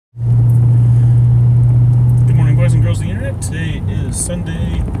Today is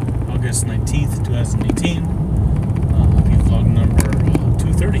Sunday, August 19th, 2018. Vlog number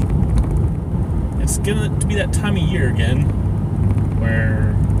 230. It's going to be that time of year again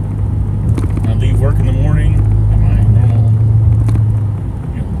where I leave work in the morning at my normal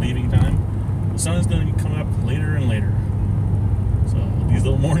leaving time. The sun is going to be coming up later and later. So these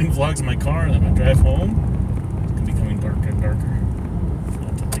little morning vlogs in my car and then my drive home, it's going to be becoming darker and darker. I'll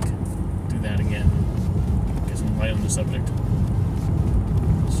have to do that again. Get some light on the subject.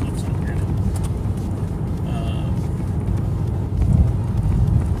 So it's not weird.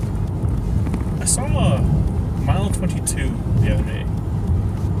 I saw Mile 22 the other day.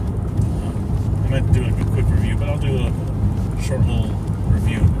 I meant to do a quick review, but I'll do a short little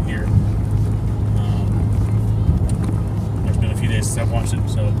review here. There's been a few days since I've watched it,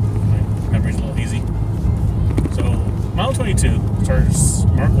 so my memory's a little hazy. So, Mile 22 stars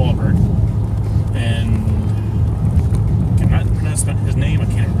Mark Wahlberg, and I cannot pronounce his name. I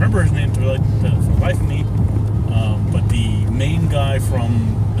can't remember his name for the life of me. But the main guy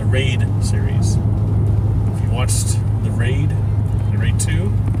from the Raid series. If you watched the Raid 2, you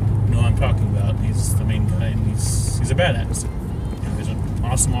know what I'm talking about. He's the main guy, and he's a badass. He's an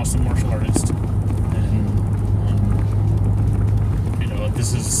awesome martial artist, and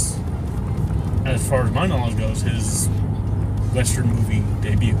this is, as far as my knowledge goes, his Western movie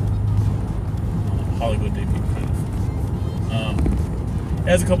debut, Hollywood debut, kind of. It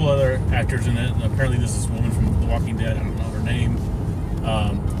has a couple other actors in it. Apparently, this is a woman from The Walking Dead. I don't know her name,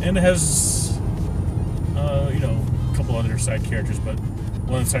 and it has a couple other side characters, but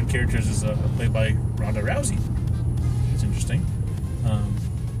one of the side characters is played by Ronda Rousey. It's interesting.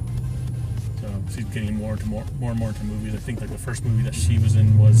 So she's getting more and more into movies. I think the first movie that she was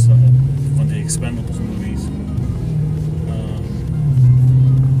in was one of the Expendables movies.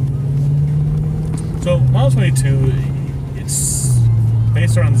 So Mile 22, it's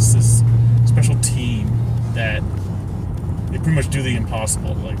based around this special team that they pretty much do the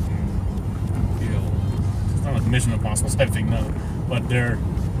impossible. It's not like Mission Impossible type thing, no. But they're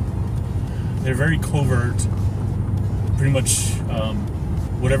very covert. Pretty much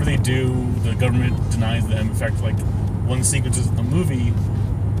whatever they do, the government denies them. In fact, one sequence in the movie,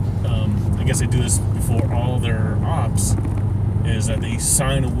 I guess they do this before all their ops, is that they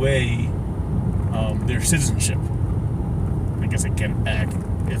sign away their citizenship. I guess they get it back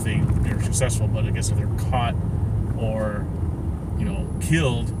if they're successful, but I guess if they're caught or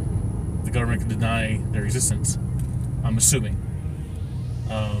killed, the government can deny their existence, I'm assuming.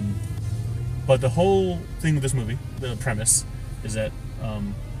 But the whole thing with this movie, the premise, is that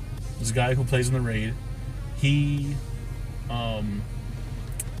this guy who plays in the Raid, he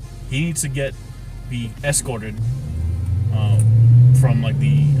needs to be escorted from I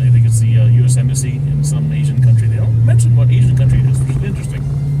think it's the U.S. Embassy in some Asian country. They don't mention what Asian country it is, which is interesting.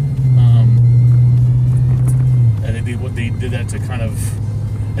 I think they did that to kind of,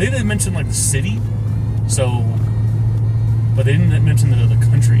 I think they mentioned the city, but they didn't mention the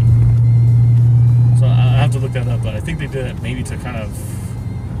country. So I have to look that up, but I think they did it maybe to kind of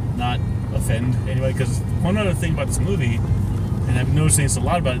not offend anybody. Because one other thing about this movie, and I've noticed this a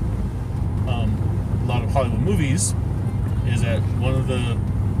lot about a lot of Hollywood movies, is that one of the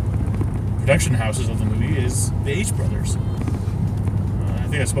production houses of the movie is the H Brothers. I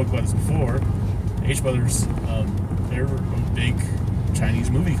think I spoke about this before. The H Brothers, they're a big Chinese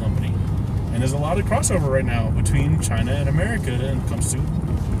movie company, and there's a lot of crossover right now between China and America when it comes to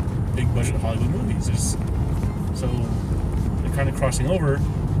big budget Hollywood movies. So they're kind of crossing over,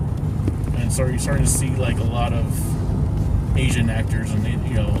 and so you're starting to see a lot of Asian actors and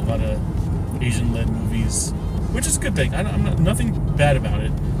a lot of Asian-led movies, which is a good thing. I'm not nothing bad about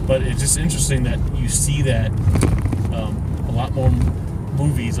it, but it's just interesting that you see that a lot more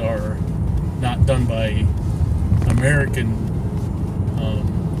movies are not done by American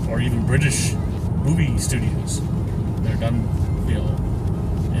or even British movie studios. They're done,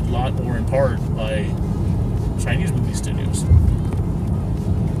 in lot or in part by Chinese movie studios. I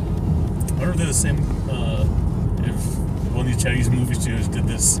wonder if they're the same, if one of these Chinese movie studios did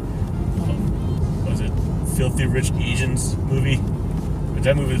this, was it Filthy Rich Asians movie? But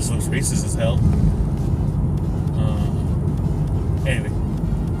that movie just looks racist as hell. Anyway,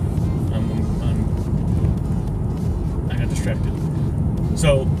 I got distracted.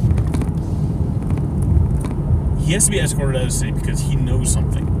 So he has to be escorted out of the city because he knows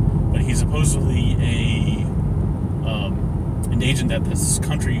something, but he's supposedly an agent that this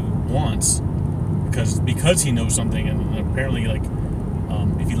country wants because he knows something, and apparently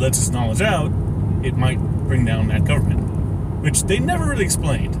if he lets his knowledge out, it might bring down that government, which they never really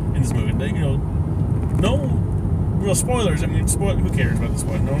explained in this movie. No real spoilers. I mean, who cares about the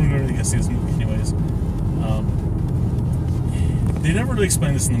spoilers? No one's really gonna see this movie anyways. They never really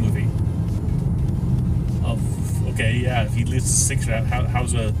explain this in the movie. Okay, yeah, if he leaves the secret out,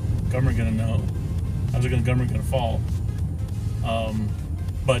 how's a government gonna know? How's a government gonna fall?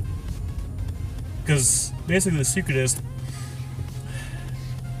 But because basically the secret is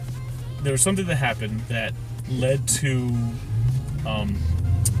there was something that happened that led to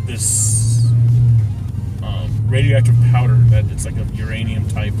this radioactive powder that it's like a uranium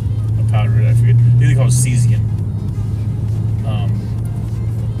type of powder. I forget. They call it cesium.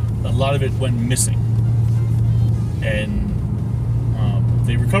 A lot of it went missing, and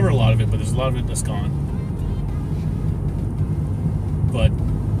they recovered a lot of it, but there's a lot of it that's gone. But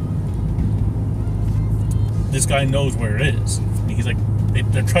this guy knows where it is. I mean, he's like,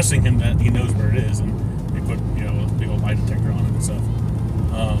 they're trusting him that he knows where it is, and they put, you know, a big old lie detector on it and stuff.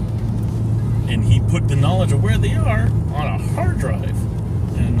 And he put the knowledge of where they are on a hard drive,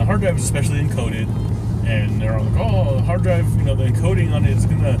 and the hard drive is especially encoded. And they're all like, oh, the hard drive, you know, the encoding on it is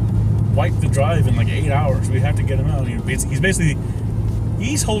gonna wipe the drive in like 8 hours. We have to get him out. You know,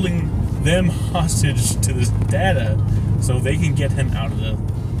 he's holding them hostage to this data so they can get him out of the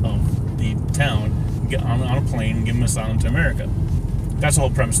town, get on a plane, and give him asylum to America. That's the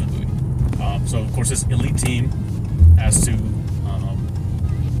whole premise of the movie. So of course this elite team has to,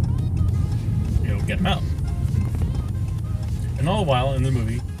 you know, get him out. And all the while in the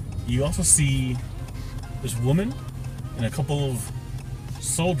movie, you also see this woman and a couple of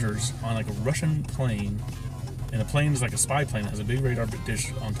soldiers on like a Russian plane, and the plane is like a spy plane that has a big radar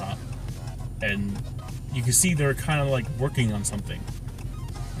dish on top, and you can see they're kind of like working on something.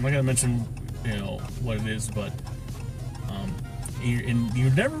 I'm not gonna mention, you know, what it is, but and you're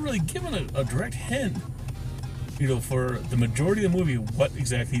never really given a direct hint, you know, for the majority of the movie what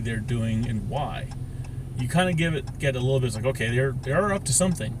exactly they're doing and why. You kind of get a little bit, it's like, okay, they're up to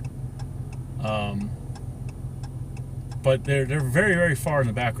something. But they're very, very far in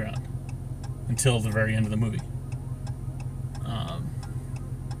the background until the very end of the movie.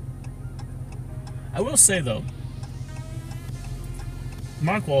 I will say, though,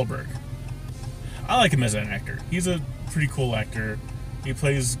 Mark Wahlberg, I like him as an actor. He's a pretty cool actor. He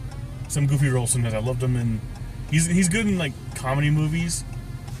plays some goofy roles sometimes. I loved him in... He's good in, like, comedy movies,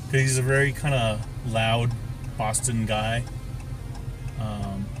 because he's a very kind of loud Boston guy.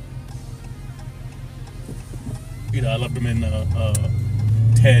 You know, I loved him in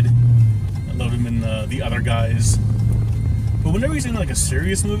Ted. I loved him in The Other Guys. But whenever he's in like a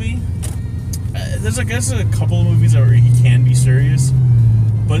serious movie, there's I guess a couple of movies where he can be serious.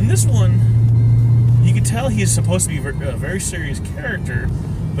 But in this one, you can tell he's supposed to be a very serious character,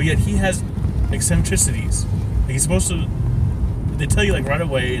 but yet he has eccentricities. Like he's supposed to. They tell you like right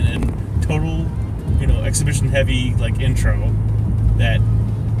away in total, you know, exhibition heavy like intro that,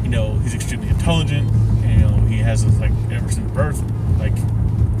 you know, he's extremely intelligent. You know, he has this, like, ever since birth, like,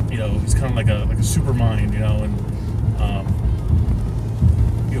 you know, he's kind of like a super mind, you know, and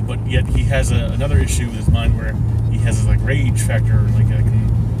you know, but yet he has another issue with his mind where he has this like rage factor, like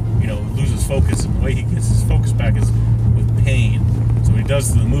can, you know, lose his focus, and the way he gets his focus back is with pain. So when he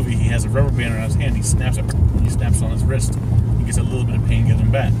does the movie, he has a rubber band around his hand, he snaps it, and he snaps it on his wrist, he gets a little bit of pain, gets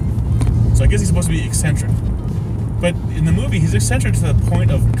him back. So I guess he's supposed to be eccentric, but in the movie he's eccentric to the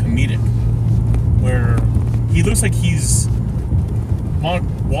point of comedic, where he looks like he's Mark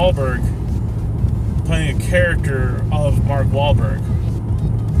Wahlberg playing a character of Mark Wahlberg.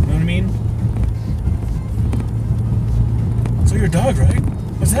 You know what I mean? So you're a dog, right?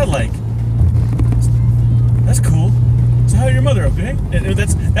 What's that like? That's cool. So how's your mother, okay? And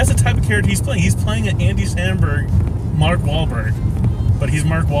that's the type of character he's playing. He's playing an Andy Samberg, Mark Wahlberg, but he's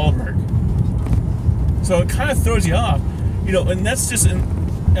Mark Wahlberg. So it kind of throws you off, you know. And that's just,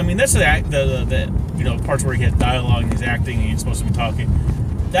 I mean, that's the you know, parts where he has dialogue and he's acting and he's supposed to be talking.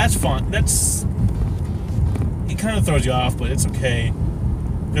 That's fun. It kind of throws you off, but it's okay.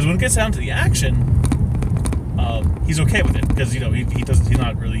 Because when it gets down to the action, he's okay with it. Because, you know, he's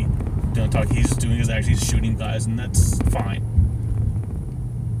not really talking. He's just doing his action. He's shooting guys, and that's fine.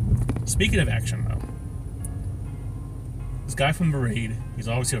 Speaking of action, though, this guy from The Raid, he's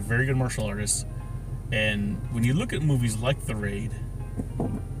obviously a very good martial artist. And when you look at movies like The Raid,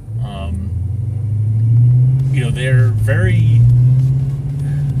 you know, they're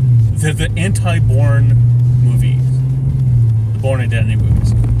the anti-Bourne movies, the Bourne Identity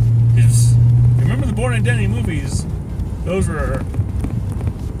movies. Because remember the Bourne Identity movies, those were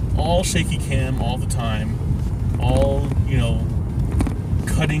all shaky cam all the time, all, you know,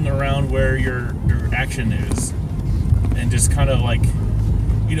 cutting around where your action is, and just kind of like,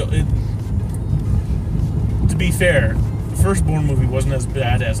 you know, to be fair, the first Bourne movie wasn't as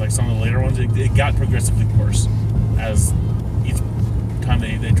bad as like some of the later ones. It got progressively worse as each time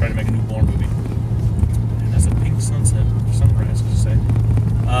they tried to make a new Bourne movie. And that's a pink sunset, sunrise, I should say.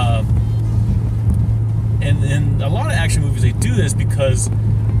 And in a lot of action movies, they do this because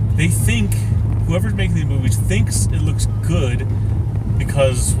they think whoever's making these movies thinks it looks good,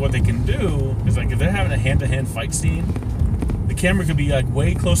 because what they can do is, like, if they're having a hand-to-hand fight scene, the camera could be like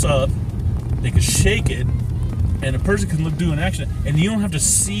way close up, they could shake it, and a person can do an action, and you don't have to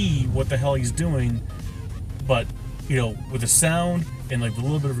see what the hell he's doing, but, you know, with the sound and like the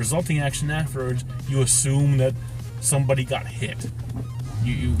little bit of resulting action afterwards, you assume that somebody got hit.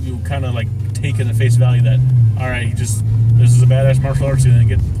 You kind of like take it at face value that, all right, this is a badass martial arts and then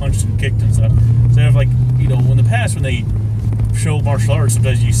get punched and kicked and stuff. Instead of, like, you know, in the past when they show martial arts,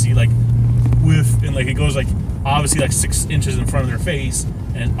 sometimes you see like whiff and like it goes like obviously like 6 inches in front of their face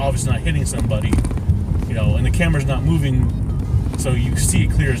and obviously not hitting somebody, you know, and the camera's not moving, so you see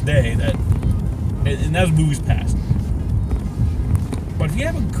it clear as day that, and that was movies past. But if you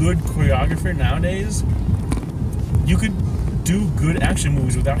have a good choreographer nowadays, you could do good action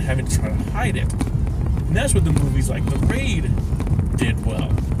movies without having to try to hide it. And that's what the movies like The Raid did well.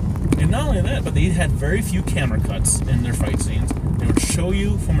 And not only that, but they had very few camera cuts in their fight scenes. They would show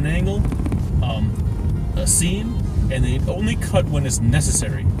you from an angle a scene, and they only cut when it's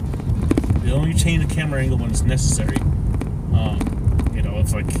necessary. They only change the camera angle when it's necessary. You know,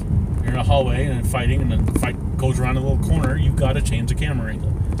 it's like you're in a hallway and fighting, and the fight goes around a little corner. You've got to change the camera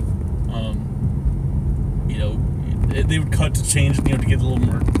angle. You know, they would cut to change, you know, to get a little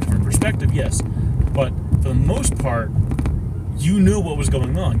more different perspective, yes. But for the most part, you knew what was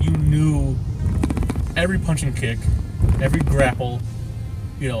going on. You knew every punch and kick, every grapple,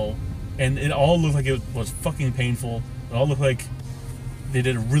 you know, and it all looked like it was fucking painful. It all looked like they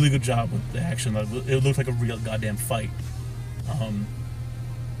did a really good job with the action. It looked like a real goddamn fight.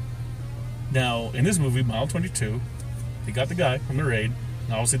 Now, in this movie, Mile 22, they got the guy from The Raid,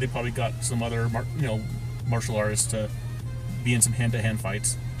 and obviously they probably got some other, you know, martial artists to be in some hand-to-hand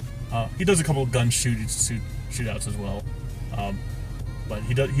fights. He does a couple of gun shootouts as well, but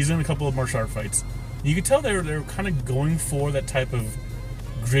he's in a couple of martial art fights. And you can tell they're kind of going for that type of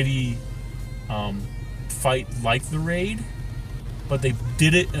gritty fight like The Raid, but they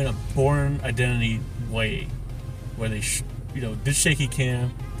did it in a Bourne Identity way, where they did shaky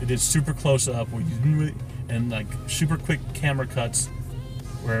cam, they did super close up, where you didn't really, and like super quick camera cuts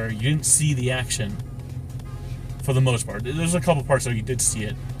where you didn't see the action. For the most part, there's a couple parts where you did see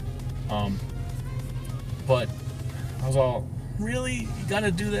it, but I was all, really, you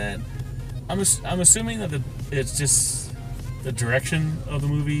gotta do that? I'm assuming that it's just the direction of the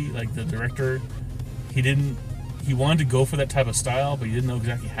movie, like the director, he wanted to go for that type of style, but he didn't know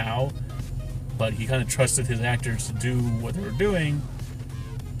exactly how. But he kind of trusted his actors to do what they were doing,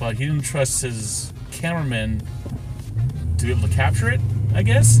 but he didn't trust his cameramen to be able to capture it, I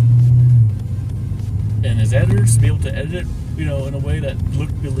guess. And his editors to be able to edit it, you know, in a way that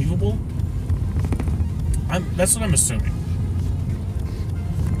looked believable. That's what I'm assuming.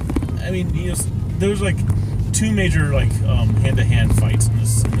 I mean, you know, there was like 2 major like hand-to-hand fights in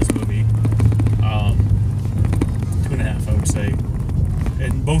this movie. 2.5, I would say,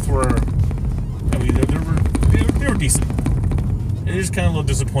 and both were. I mean, they were decent. It just kind of a little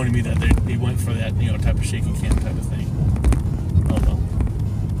disappointed me that they went for that, you know, type of shaky cam type of thing. Oh well.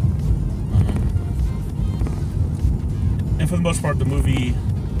 And for the most part, the movie,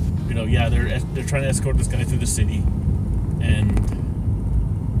 you know, yeah, they're trying to escort this guy through the city, and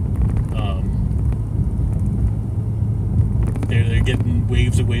they're getting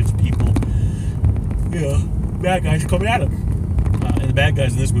waves of people. You know, bad guys coming at him. And the bad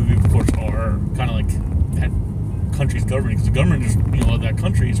guys in this movie, of course, are kind of like that country's government, because the government is, you know, that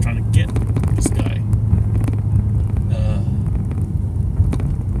country is trying to get this guy.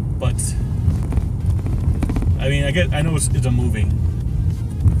 But I mean, I know it's a movie,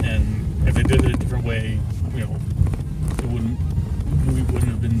 and if they did it a different way, you know, the movie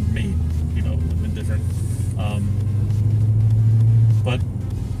wouldn't have been made, you know, it would have been different. But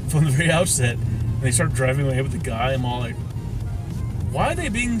from the very outset, when they start driving away with the guy, I'm all like, why are they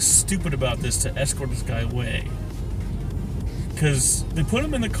being stupid about this to escort this guy away? Because they put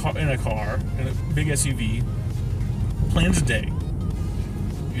him in a car, in a big SUV, plain as day,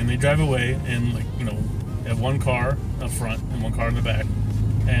 and they drive away, and, like, you know, have one car up front and one car in the back,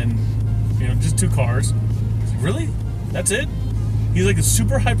 and, you know, just 2 cars. Really? That's it? He's like a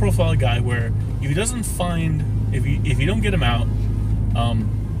super high profile guy where if he doesn't find, if you don't get him out,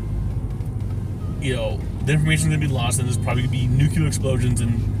 you know, the information's gonna be lost, and there's probably gonna be nuclear explosions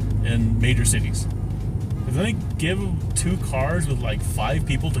in major cities. But then they give him 2 cars with like 5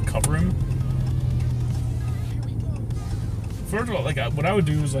 people to cover him. First of all, like what I would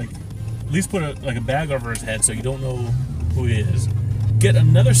do is like at least put a bag over his head so you don't know who he is. Get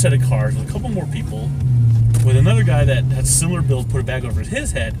another set of cars with a couple more people, with another guy that has similar build, put a bag over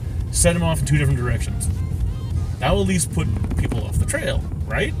his head, set him off in 2 different directions. That will at least put people off the trail,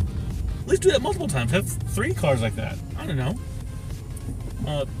 right? At least do that multiple times. Have 3 cars like that. I don't know.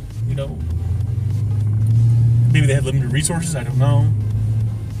 You know, maybe they have limited resources. I don't know.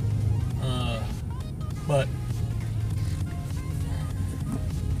 But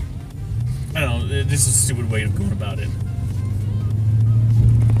I don't know. This is a stupid way of going about it.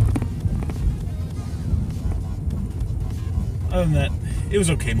 Other than that, it was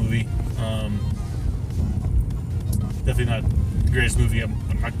okay movie. Definitely not the greatest movie. I'm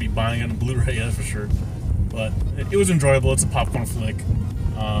not going to be buying it on Blu-ray, that's for sure. But it was enjoyable. It's a popcorn flick.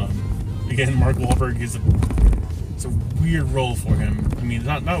 Again, Mark Wahlberg it's a weird role for him. I mean,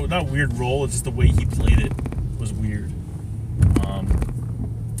 not weird role. It's just the way he played it was weird.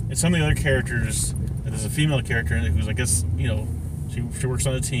 And some of the other characters, there's a female character who's, I guess, you know, she works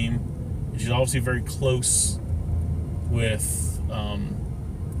on a team. And she's obviously very close with,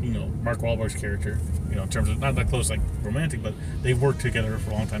 you know, Mark Wahlberg's character. You know, in terms of not that close, like romantic, but they've worked together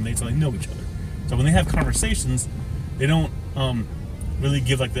for a long time. They know each other. So when they have conversations, they don't really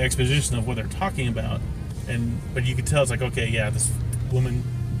give like the exposition of what they're talking about, but you can tell it's like, okay, yeah, this woman,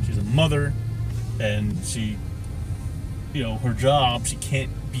 she's a mother, and she, you know, her job, she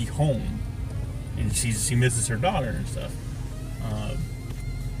can't be home, and she misses her daughter and stuff.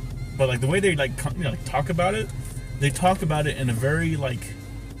 But like the way they like talk about it, they talk about it in a very like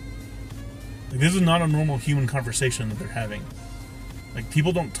this is not a normal human conversation that they're having. Like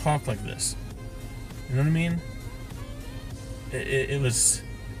people don't talk like this. You know what I mean? It was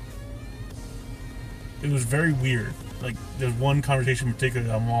very weird. Like there's one conversation in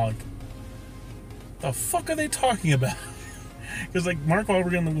particular I'm all like, the fuck are they talking about? Because like Mark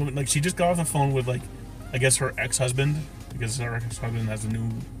Wahlberg and the woman, like she just got off the phone with like, I guess her ex-husband, because her ex-husband has a new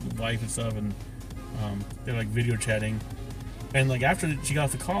wife and stuff, and they're like video chatting. And like after she got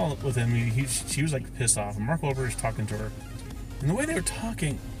off the call with him, she was like pissed off, and Mark Wahlberg was talking to her, and the way they were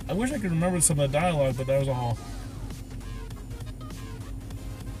talking, I wish I could remember some of the dialogue, but that was all.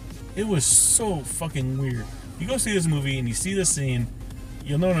 It was so fucking weird. You go see this movie and you see this scene,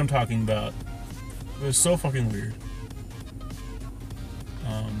 you'll know what I'm talking about. It was so fucking weird.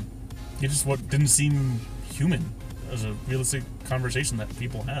 It just didn't seem human as a realistic conversation that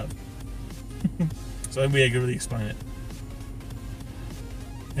people have. So maybe I could really explain it.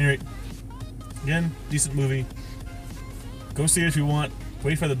 Anyway, again, decent movie. Go see it if you want.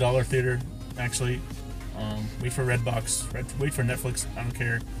 Wait for the dollar theater, actually. Wait for Redbox. Wait for Netflix. I don't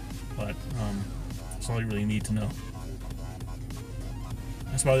care. But that's all you really need to know.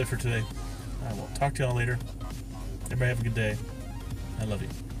 That's about it for today. I will talk to y'all later. Everybody have a good day. I love you.